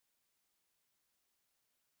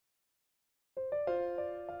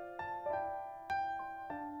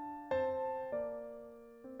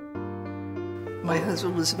My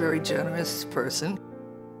husband was a very generous person.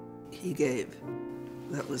 He gave.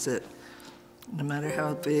 That was it. No matter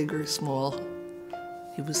how big or small,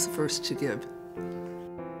 he was the first to give.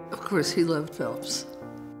 Of course, he loved Phelps.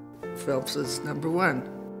 Phelps was #1.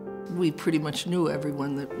 We pretty much knew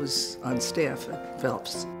everyone that was on staff at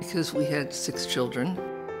Phelps because we had 6 children.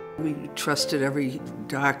 We trusted every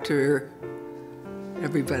doctor,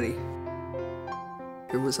 everybody.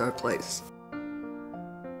 It was our place.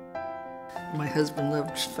 My husband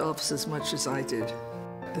loved Phelps as much as I did.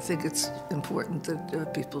 I think it's important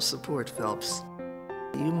that people support Phelps.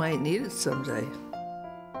 You might need it someday.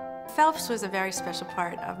 Phelps was a very special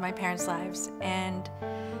part of my parents' lives, and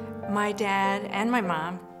my dad and my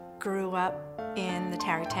mom grew up in the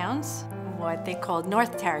Tarrytowns, what they called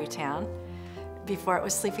North Tarrytown, before it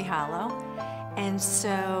was Sleepy Hollow. And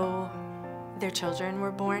so their children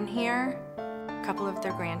were born here. A couple of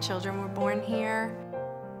their grandchildren were born here.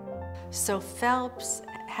 So Phelps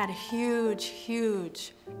had a huge,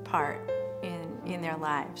 huge part in their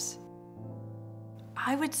lives.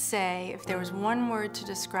 I would say if there was one word to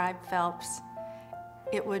describe Phelps,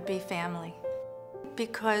 it would be family.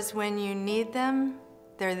 Because when you need them,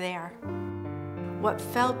 they're there. What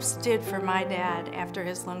Phelps did for my dad after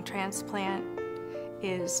his lung transplant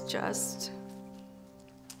is just,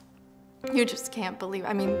 you just can't believe.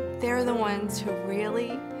 I mean, they're the ones who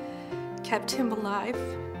really kept him alive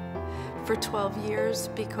for 12 years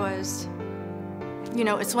because, you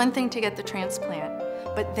know, it's one thing to get the transplant,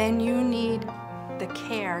 but then you need the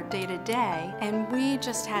care day to day. And we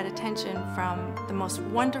just had attention from the most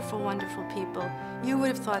wonderful, wonderful people. You would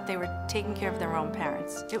have thought they were taking care of their own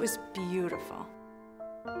parents. It was beautiful.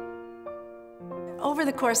 Over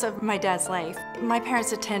the course of my dad's life, my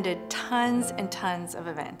parents attended tons and tons of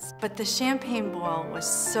events. But the Champagne Ball was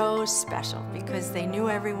so special because they knew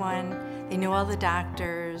everyone, they knew all the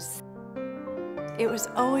doctors. It was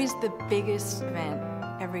always the biggest event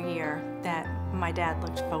every year that my dad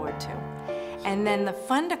looked forward to. And then the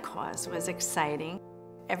Fund a Cause was exciting.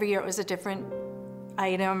 Every year it was a different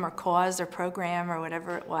item or cause or program or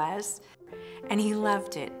whatever it was. And he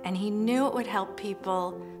loved it, and he knew it would help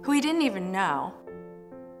people who he didn't even know.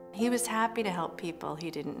 He was happy to help people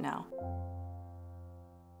he didn't know.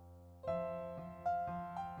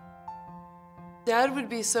 Dad would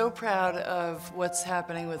be so proud of what's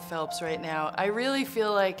happening with Phelps right now. I really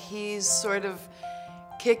feel like he's sort of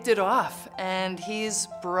kicked it off, and he's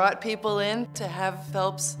brought people in to have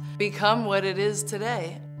Phelps become what it is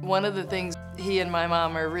today. One of the things he and my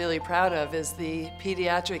mom are really proud of is the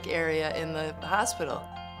pediatric area in the hospital,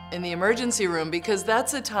 in the emergency room, because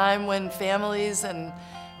that's a time when families and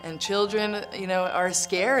children, you know, are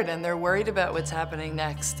scared and they're worried about what's happening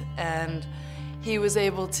next. And he was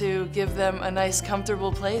able to give them a nice,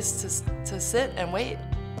 comfortable place to sit and wait.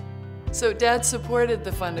 So Dad supported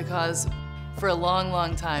the Fund a Cause for a long,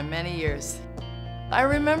 long time, many years. I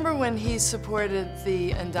remember when he supported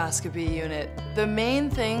the endoscopy unit, the main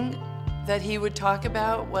thing that he would talk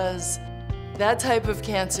about was that type of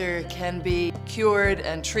cancer can be cured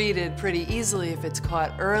and treated pretty easily if it's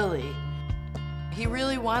caught early. He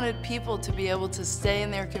really wanted people to be able to stay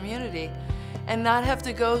in their community and not have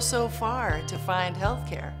to go so far to find health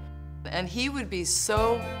care. And he would be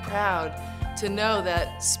so proud to know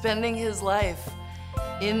that spending his life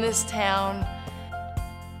in this town,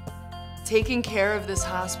 taking care of this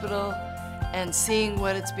hospital and seeing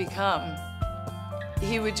what it's become,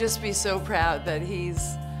 he would just be so proud that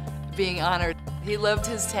he's being honored. He loved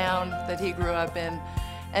his town that he grew up in,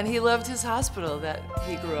 and he loved his hospital that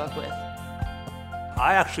he grew up with.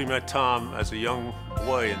 I actually met Tom as a young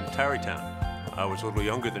boy in Tarrytown. I was a little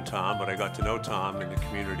younger than Tom, but I got to know Tom in the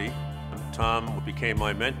community. Tom became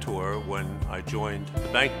my mentor when I joined the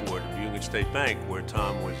bank board of Union State Bank, where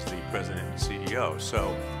Tom was the president and CEO.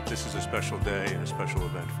 So this is a special day and a special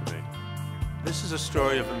event for me. This is a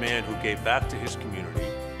story of a man who gave back to his community,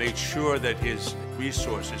 made sure that his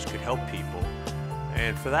resources could help people.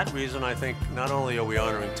 And for that reason, I think not only are we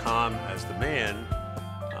honoring Tom as the man,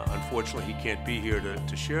 unfortunately he can't be here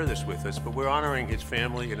to share this with us, but we're honoring his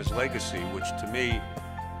family and his legacy, which to me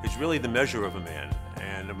is really the measure of a man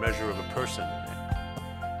and a measure of a person.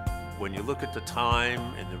 When you look at the time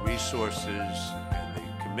and the resources and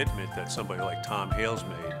the commitment that somebody like Tom Hales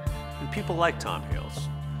made, and people like Tom Hales,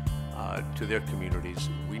 to their communities,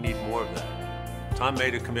 we need more of that. Tom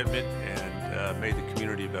made a commitment and made the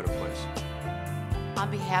community a better place.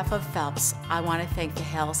 On behalf of Phelps, I want to thank the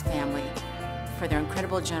Hales family for their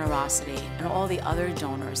incredible generosity and all the other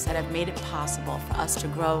donors that have made it possible for us to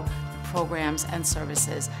grow the programs and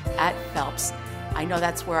services at Phelps. I know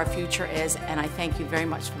that's where our future is, and I thank you very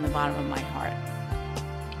much from the bottom of my heart.